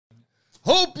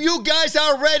Hope you guys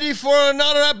are ready for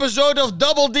another episode of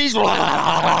Double D's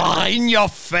in your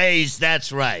face.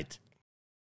 That's right.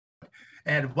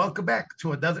 And welcome back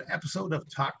to another episode of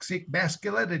Toxic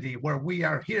Masculinity, where we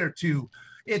are here to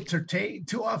entertain,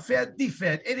 to offend,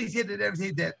 defend, anything and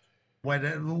everything that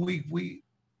we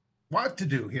want to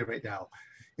do here right now.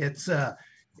 It's I've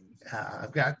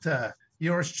got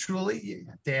yours truly,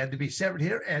 Dan to be Severn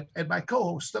here, and my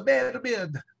co-host, the man of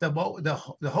men,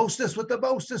 the hostess with the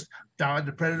mostest, Don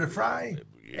the Predator Frye.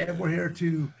 And we're here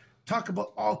to talk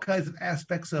about all kinds of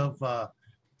aspects of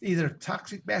either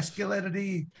toxic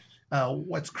masculinity,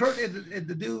 what's current in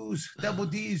the news, double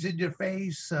D's in your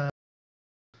face.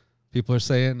 People are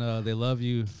saying they love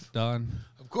you, Don.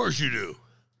 Of course you do.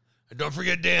 And don't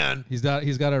forget Dan. He's got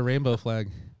a rainbow flag.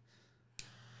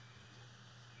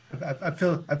 I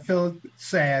feel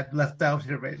sad, left out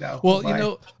here right now. Well, you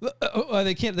know,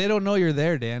 they don't know you're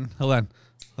there, Dan. Hold on.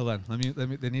 Let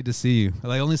me. They need to see you.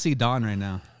 I only see Don right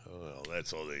now. Well,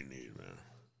 that's all they need, man.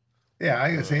 Yeah,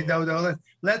 I can say no.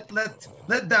 Let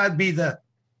Don be the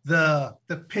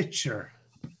picture.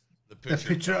 The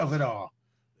picture of it all.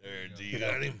 There, do you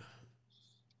got him?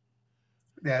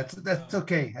 Yeah, that's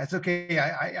okay. That's okay.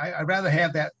 I'd rather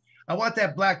have that. I want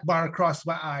that black bar across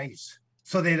my eyes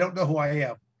so they don't know who I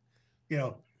am. You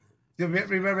know,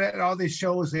 remember that in all these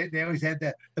shows, they always had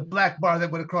the black bar that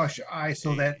went across your eye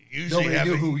so that nobody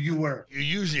knew who you were. You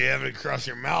usually have it across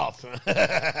your mouth.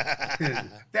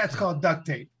 That's called duct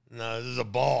tape. No, this is a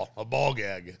ball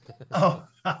gag. Oh.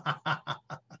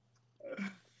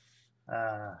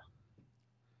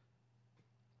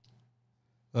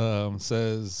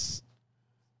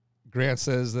 Grant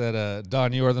says that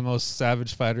Don, you are the most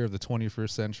savage fighter of the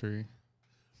 21st century.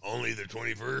 Only the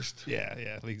 21st? Yeah.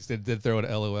 At least they did throw an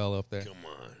LOL up there. Come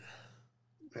on.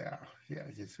 Yeah.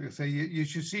 Just say you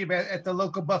should see him at the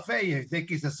local buffet. You think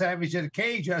he's a savage in a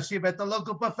cage? I see him at the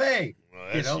local buffet. Well,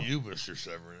 that's you, Mr.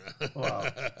 Severn.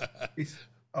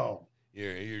 Well,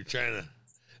 you're trying to.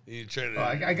 Oh,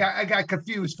 I got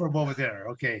confused for a moment there.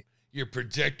 Okay. You're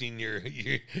projecting your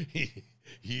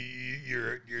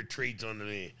traits onto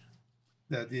me.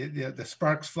 The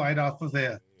sparks flying off of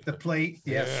the plate.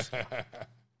 Yes.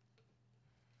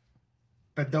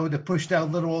 But though the push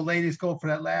down little old ladies go for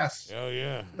that last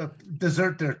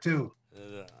dessert there too.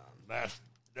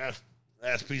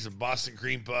 Last piece of Boston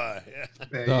cream pie.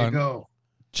 There you go.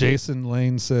 Jason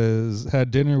Lane says,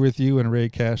 had dinner with you and Ray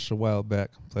Cash a while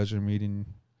back. Pleasure meeting.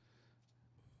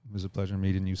 It was a pleasure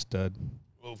meeting you, stud.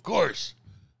 Well, of course.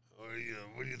 What are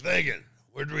you thinking?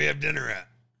 Where do we have dinner at?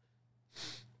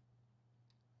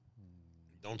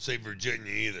 Don't say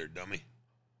Virginia either, dummy.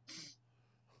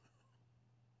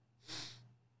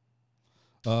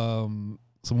 Someone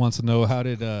wants to know, how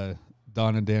did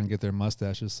Don and Dan get their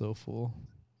mustaches so full?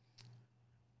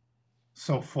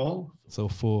 So full? So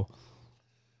full.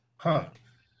 Huh.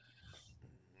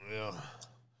 Well,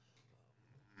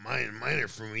 mine are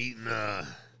from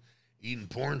eating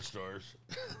porn stars.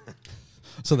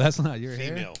 So that's not your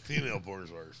hair? Female porn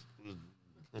stars.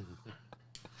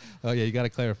 Oh yeah, you got to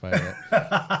clarify that.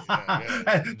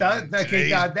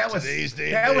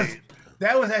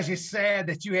 That was actually sad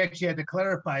that you actually had to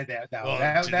clarify that. Now,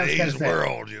 well, today's was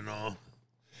world, you know.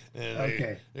 And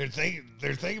okay. They're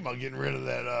thinking about getting rid of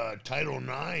that Title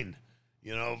IX,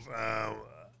 you know,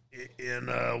 in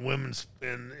women's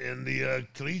in the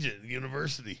collegiate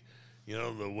university, you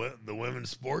know, the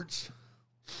women's sports,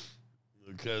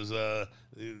 because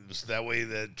that way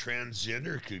that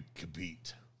transgender could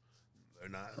compete. They're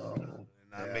not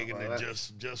making it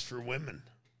just for women.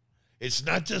 It's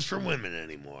not just for women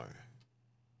anymore.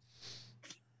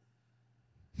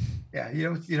 Yeah,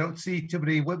 you don't see too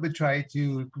many women trying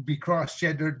to be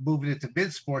cross-gendered moving into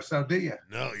mid sports now, do you?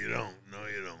 No, you don't.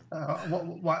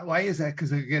 Why is that? Because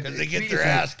they get their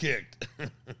ass kicked.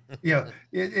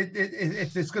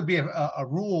 It's going to be a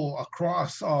rule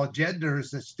across all genders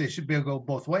that they should be able to go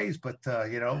both ways, but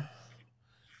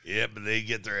Yeah, but they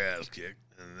get their ass kicked,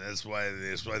 and that's why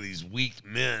these weak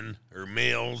men or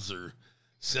males or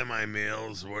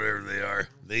semi-males, whatever they are,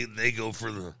 they go for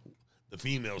the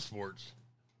female sports.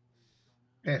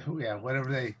 Yeah,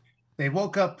 whatever they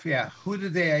woke up. Yeah, who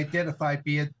did they identify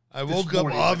being? I woke up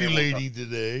ovulating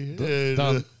today.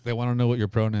 Don, they want to know what your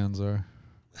pronouns are.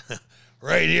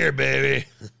 Right here, baby.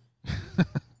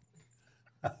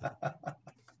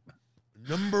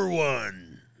 Number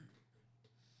one.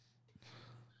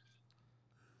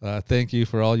 Thank you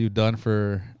for all you've done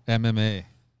for MMA.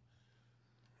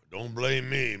 Don't blame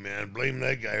me, man. Blame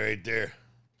that guy right there.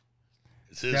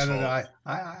 It's his fault.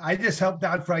 I just helped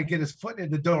Don Frye get his foot in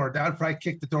the door. Don Frye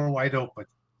kicked the door wide open.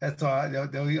 That's all.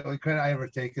 The only credit I ever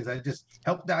take is I just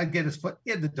helped Don get his foot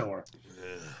in the door.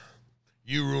 Yeah.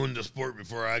 You ruined the sport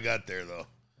before I got there, though.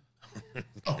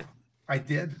 Oh, I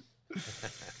did.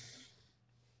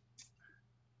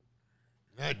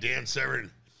 Dan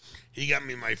Severn, he got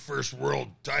me my first world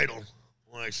title.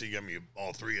 Well, actually, he got me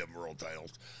all three of them world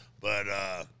titles. But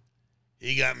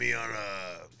he got me on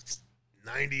a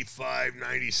 95,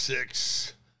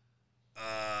 96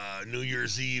 New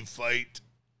Year's Eve fight.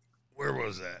 Where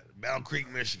was that? Battle Creek,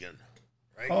 Michigan.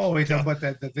 Right? Oh, we talking about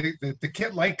the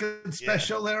Kit Likens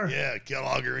special there? Yeah,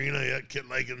 Kellogg Arena. Yeah, Kit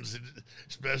Likens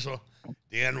special.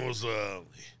 Dan was,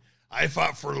 I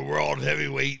fought for the world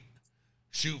heavyweight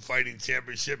shoot fighting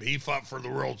championship. He fought for the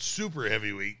world super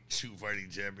heavyweight shoot fighting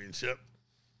championship.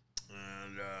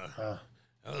 And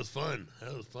that was fun.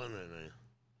 That was fun that night.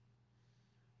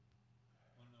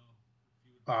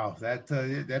 Wow, that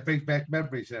brings back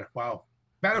memories there. Wow.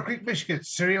 Battle Creek, Michigan,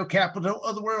 cereal capital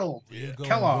of the world. Yeah. Go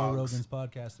Kellogg's. on Joe Rogan's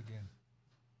podcast again.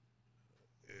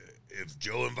 If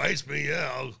Joe invites me,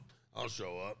 yeah, I'll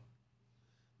show up.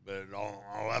 But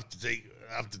I'll have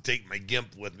to take my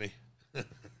gimp with me.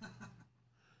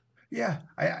 Yeah,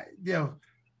 I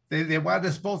they wanted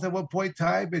us both at one point in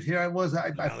time, but here I was.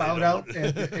 I found out,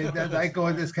 and then I go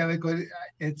in this kind of going.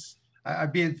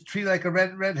 I'm being treated like a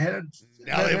redheaded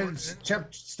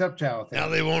stepchild. Now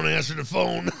they won't answer the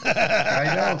phone.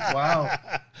 I know. Wow.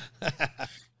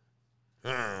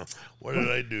 What did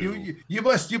I do? You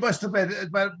must have been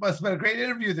a great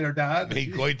interview there, Don.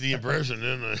 Made quite the impression,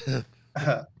 didn't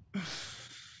I?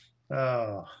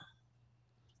 Oh.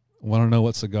 Want to know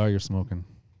what cigar you're smoking?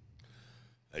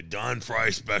 A Don Frye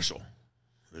special.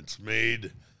 It's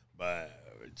made by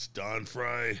Don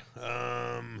Frye.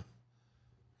 Don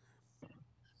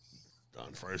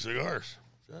Frye cigars.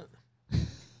 Shit.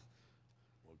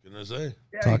 What can I say?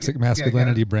 Yeah, Toxic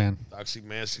Masculinity brand. Toxic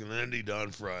Masculinity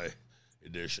Don Frye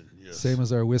edition. Yes. Same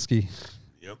as our whiskey.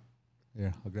 Yep.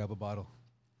 Yeah, I'll grab a bottle.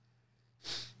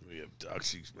 We have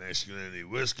Toxic Masculinity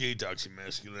whiskey, Toxic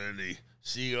Masculinity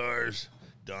cigars,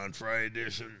 Don Frye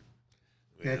edition.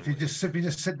 Yeah, if you just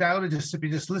sit down and just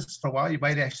listen for a while, you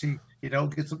might actually,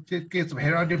 get some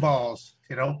hair on your balls,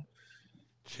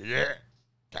 Yeah.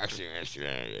 Toxic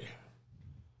Masculinity.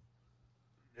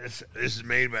 This is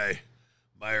made by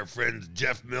our friends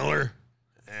Jeff Miller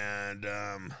and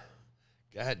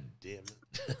God damn it.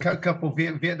 A couple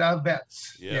Vietnam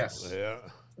vets. Yeah, Yes. Yeah.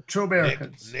 True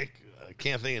Americans. Nick, I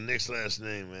can't think of Nick's last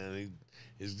name, man.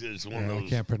 It's one of I those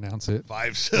can't pronounce it.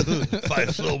 five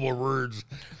syllable words.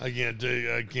 I can't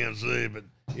say, but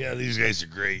yeah, these guys are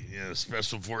great.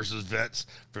 Special Forces vets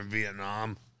from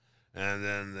Vietnam, and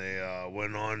then they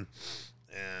went on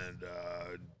and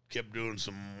kept doing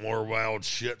some more wild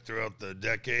shit throughout the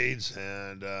decades,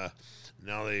 and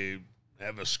now they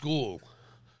have a school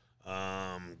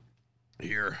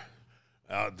here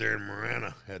out there in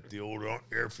Marana at the old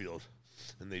airfield,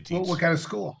 and they teach. What kind of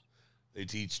school? They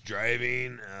teach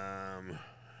driving,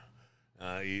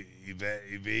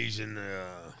 evasion,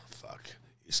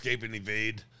 escape and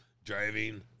evade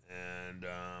driving, and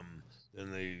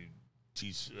then they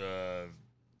teach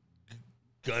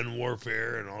gun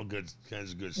warfare and all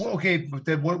kinds of good stuff. Well, okay, but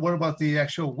then what about the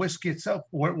actual whiskey itself?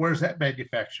 Where's that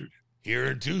manufactured? Here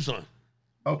in Tucson.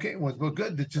 Okay, well,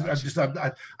 good.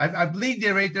 I'm leading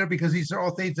there right there because these are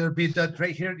all things that are being done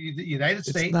right here in the United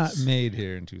States. It's not made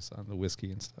here in Tucson, the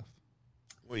whiskey and stuff.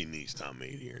 What do you mean it's not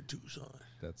made here in Tucson?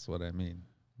 That's what I mean.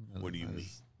 What do you mean?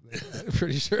 I'm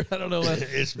pretty sure. I don't know what.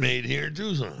 It's made here in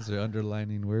Tucson. Is there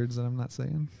underlining words that I'm not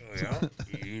saying? Yeah,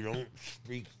 you don't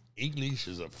speak English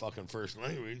as a fucking first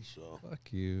language, so. Fuck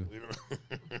you. We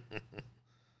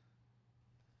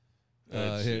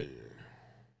don't. Here.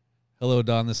 Hello,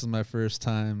 Don. This is my first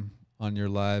time on your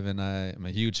live, and I am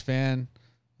a huge fan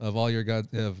of all your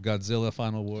of Godzilla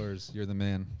Final Wars. You're the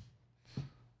man.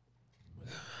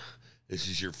 This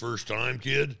is your first time,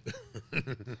 kid?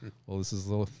 Well, this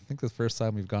is, I think, the first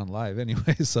time we've gone live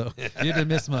anyway, so you didn't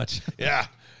miss much. Yeah,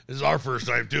 this is our first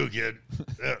time too, kid.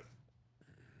 Yeah.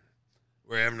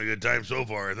 We're having a good time so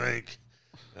far, I think,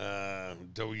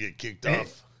 until we get kicked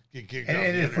off. And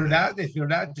if you're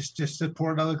not, just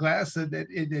pour another glass, and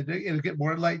it'll get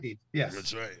more enlightening. Yes,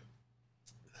 that's right.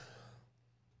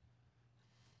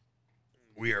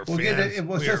 We are well, fans. It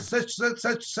was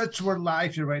such we're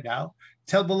live here right now.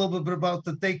 Tell them a little bit about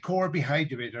the decor behind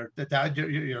you.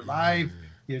 You're live.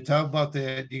 You're talking about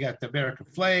you got the American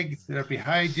flag that are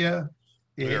behind you.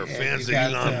 We are fans of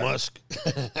Elon Musk.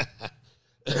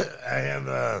 I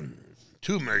have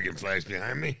 2 American flags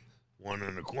behind me. One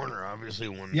in the corner, obviously.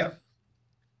 One Yep.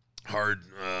 hard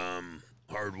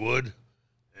wood,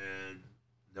 and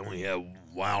Then we have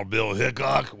Wild Bill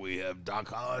Hickok. We have Doc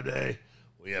Holliday.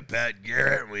 We have Pat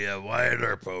Garrett. And we have Wyatt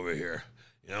Earp over here.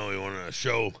 You know, we want to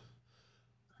show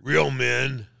real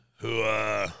men who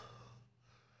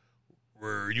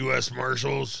were U.S.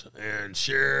 Marshals and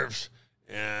sheriffs.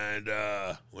 And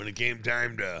when it came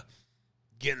time to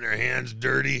getting their hands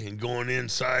dirty and going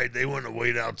inside, they wouldn't have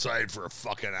waited outside for a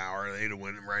fucking hour. They'd have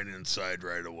went right inside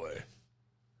right away.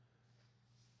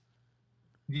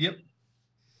 Yep.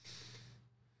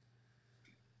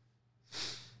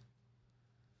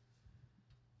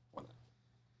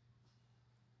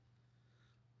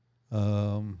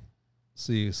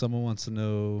 See, someone wants to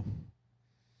know,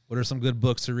 what are some good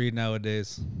books to read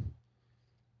nowadays?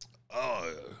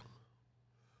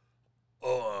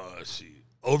 Let's see.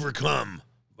 Overcome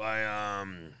by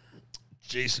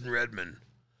Jason Redman,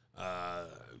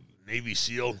 Navy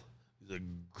SEAL. He's a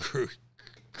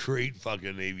great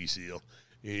fucking Navy SEAL.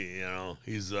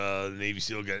 He's the Navy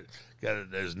SEAL got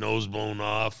his nose blown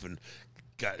off and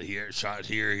got shot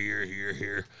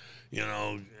here.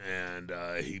 And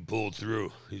he pulled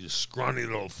through. He's a scrawny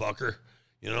little fucker.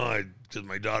 Because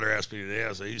my daughter asked me today,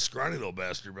 I said, he's a scrawny little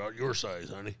bastard, about your size,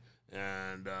 honey.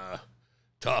 And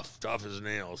tough as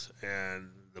nails. And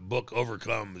the book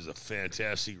Overcome is a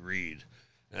fantastic read.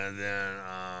 And then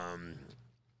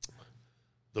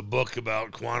the book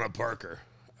about Quanah Parker.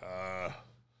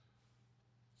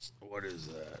 What is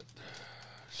that?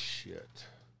 Shit.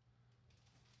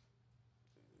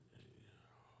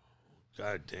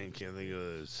 God dang, can't think of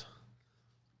this.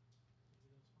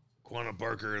 Quanah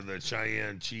Parker, the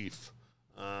Cheyenne chief.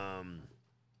 About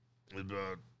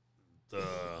the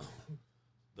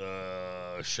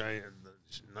Cheyenne,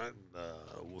 not the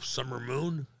Summer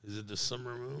Moon. Is it the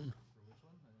Summer Moon?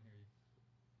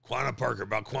 Quanah Parker,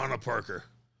 about Quanah Parker.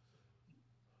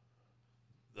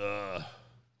 God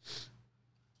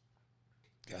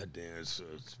damn, it's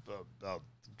about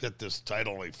get this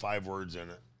title, like 5 words in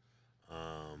it.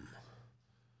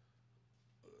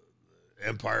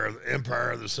 Empire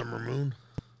of the Summer Moon.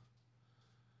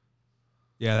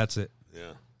 Yeah, that's it.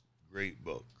 Yeah, great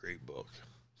book.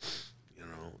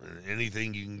 And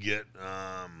anything you can get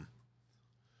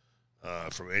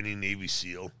from any Navy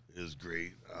SEAL is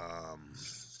great.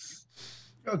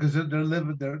 Because they're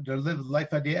living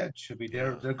life on the edge. I mean,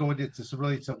 they're going into some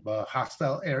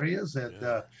hostile areas,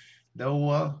 and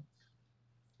no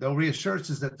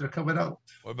reassurances that they're coming out.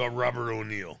 What about Robert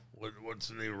O'Neill? What's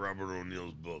the name of Robert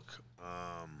O'Neill's book?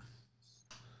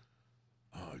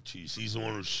 He's the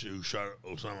one who shot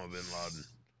Osama bin Laden.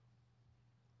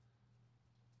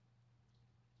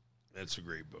 That's a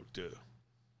great book too.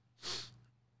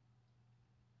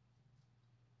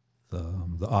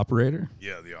 The Operator.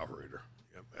 Yeah, The Operator.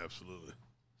 Yep, absolutely.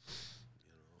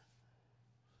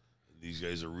 These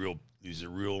guys are real. These are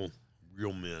real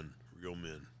men. Real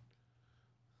men.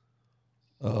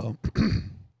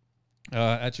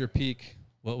 At your peak,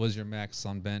 what was your max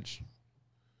on bench?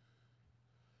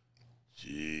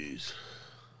 Jeez.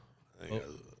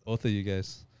 Both of you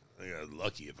guys. I got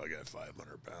lucky if I got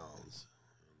 500 pounds.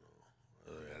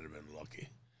 I'd have been lucky.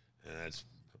 And that's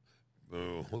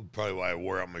probably why I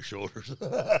wore out my shoulders.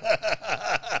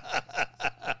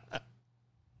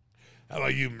 How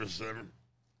about you, Mr. Severn?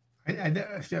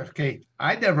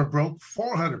 I never broke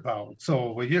 400 pounds.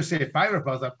 So when you're saying 500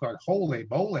 pounds, I'm going, holy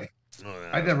moly. Oh, no.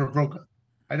 I never broke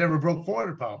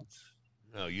 400 pounds.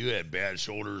 No, you had bad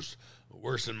shoulders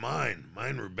worse than mine.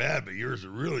 Mine were bad, but yours are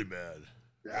really bad.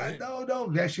 Right?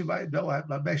 No. Actually,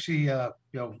 I'm actually,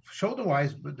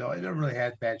 shoulder-wise, but no, I never really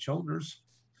had bad shoulders.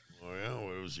 Oh, yeah?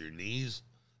 What was your knees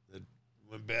that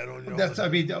went bad on you?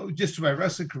 Just my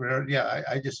wrestling career, yeah,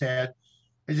 I just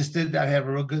did not have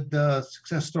a real good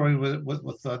success story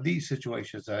with knee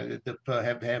situations. I ended up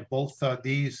having to have both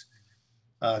knees,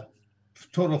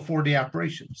 total 4D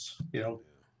operations,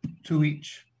 2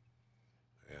 each.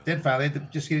 Yeah. Then finally, I ended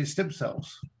up just getting stem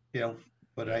cells,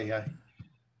 but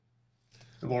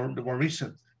the more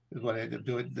recent is what I ended up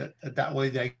doing. That way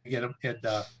I get them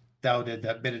down in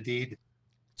Medellin,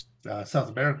 South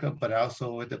America, but I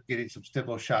also ended up getting some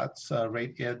stem shots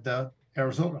right in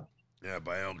Arizona. Yeah,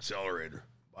 Bioaccelerator.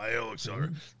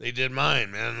 Mm-hmm. They did mine,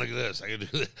 man. Look at this.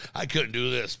 I couldn't do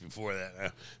this before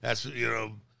that. That's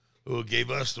who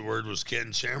gave us the word was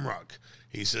Ken Shamrock.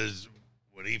 He says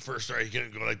when he first started, he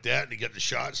couldn't go like that, and he got the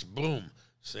shots. Boom,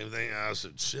 same thing. I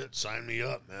said, shit, sign me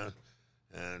up, man.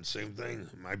 And same thing.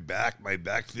 My back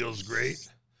feels great.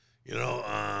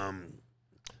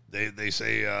 They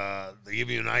say they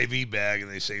give you an IV bag and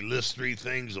they say list 3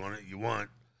 things on it you want.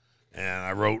 And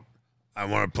I wrote, I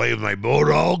want to play with my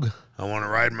bulldog, I want to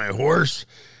ride my horse,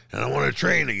 and I want to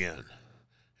train again.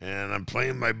 and I'm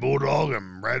playing my bulldog.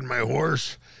 I'm riding my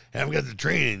horse. Haven't got the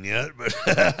training yet, but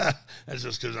that's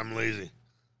just because I'm lazy.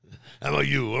 How about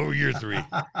you? What were your 3?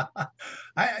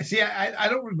 I see. I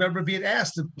don't remember being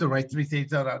asked to write 3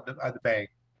 things out on the bag.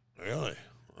 Really?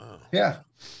 Wow. Yeah,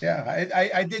 yeah.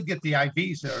 I did get the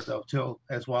IVs there though too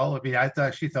as well. I mean,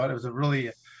 actually thought it was a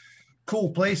really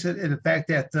cool place, and the fact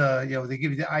that they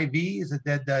give you the IVs, and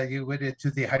then you went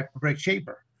into the hyperbaric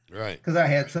chamber. Right. Because I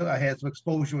had some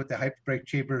exposure with the hyperbaric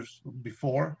chambers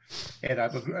before, and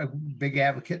I'm a big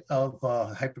advocate of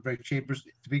hyperbaric chambers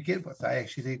to begin with. I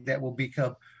actually think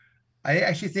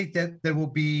that there will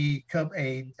become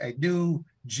a new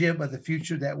gym of the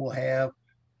future that will have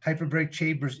hyperbaric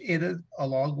chambers in it,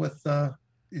 along with the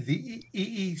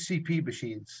EECP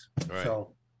machines. Right.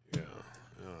 So yeah,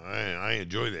 I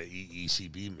enjoy that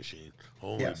EECP machine.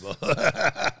 Holy yes.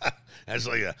 That's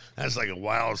like a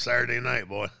wild Saturday night,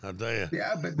 boy. I'll tell you.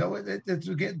 Yeah, but no, it's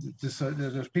again.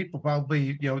 There's people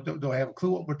probably don't have a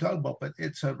clue what we're talking about, but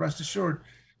it's rest assured,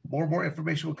 more and more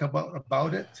information will come out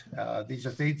about it. These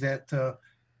are things that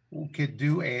can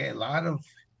do a lot of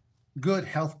good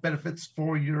health benefits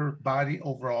for your body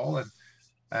overall,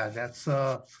 and those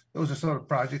are some of the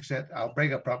projects that I'll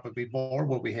bring up probably more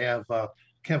when we have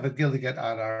Kevin Gilligan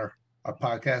on our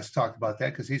podcast talk about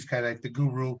that, because he's kind of like the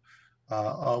guru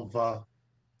of the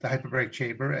hyperbaric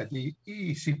chamber and the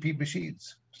ECP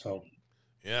machines. So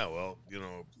yeah, well,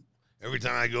 every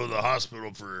time I go to the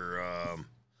hospital for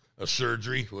a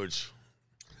surgery, which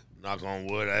knock on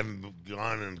wood, I haven't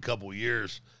gone in a couple of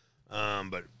years,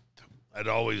 but I'd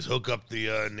always hook up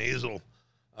the nasal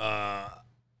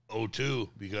O2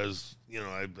 because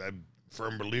I'm a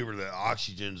firm believer that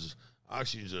oxygen's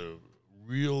a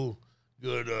real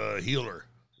good healer.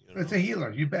 It's a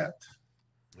healer, you bet.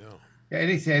 Yeah. Yeah,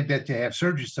 anything that you have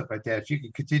surgery, stuff like that, if you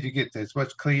can continue to get as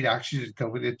much clean oxygen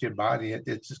coming into your body,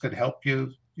 it's just going to help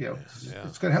you.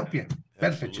 It's going to help you,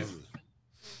 benefit you.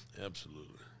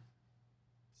 Absolutely.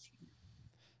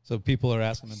 So people are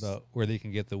asking about where they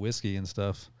can get the whiskey and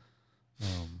stuff.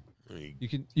 You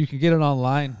can get it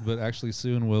online, but actually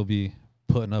soon we'll be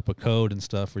putting up a code and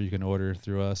stuff where you can order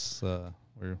through us.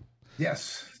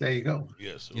 Yes, there you go.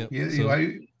 Yes. Yep.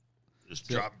 Just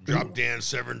drop Dan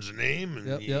Severn's name,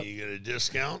 and you get a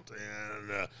discount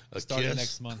and a starting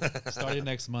kiss.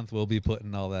 next month, we'll be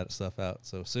putting all that stuff out.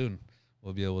 So soon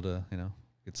we'll be able to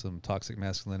get some toxic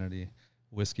masculinity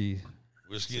whiskey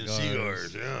and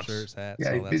cigars, yeah, shirts, hats.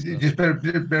 Yeah, all that you stuff.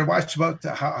 just better watch about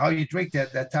how you drink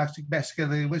that toxic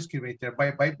masculinity whiskey right there.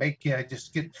 Might make you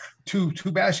just get too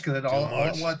masculine all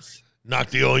at once.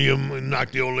 Knock the old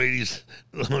ladies,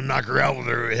 knock her out with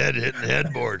her head hitting the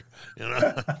headboard.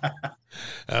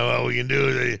 What we can do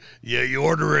is you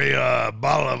order a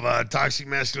bottle of toxic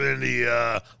masculinity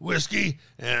whiskey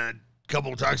and a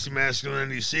couple of toxic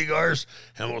masculinity cigars,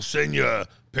 and we'll send you a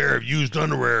pair of used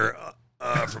underwear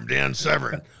from Dan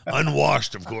Severn,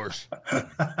 unwashed, of course.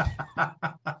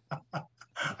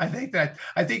 I think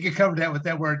you covered that with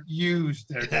that word used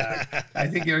there, Doc. I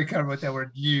think you covered with that word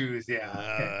used,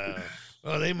 yeah.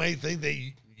 Well, they might think that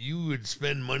you would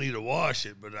spend money to wash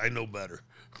it, but I know better.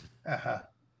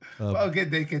 Well, again,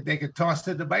 they could toss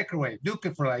it in the microwave, nuke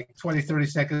it for like 20, 30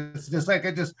 seconds, just like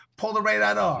I just pulled it right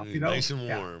off, Nice and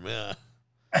warm, yeah.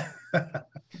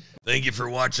 Thank you for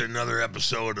watching another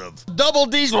episode of Double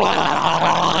D's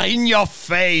in your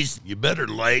face. You better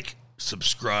like,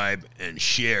 subscribe, and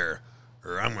share,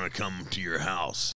 or I'm going to come to your house.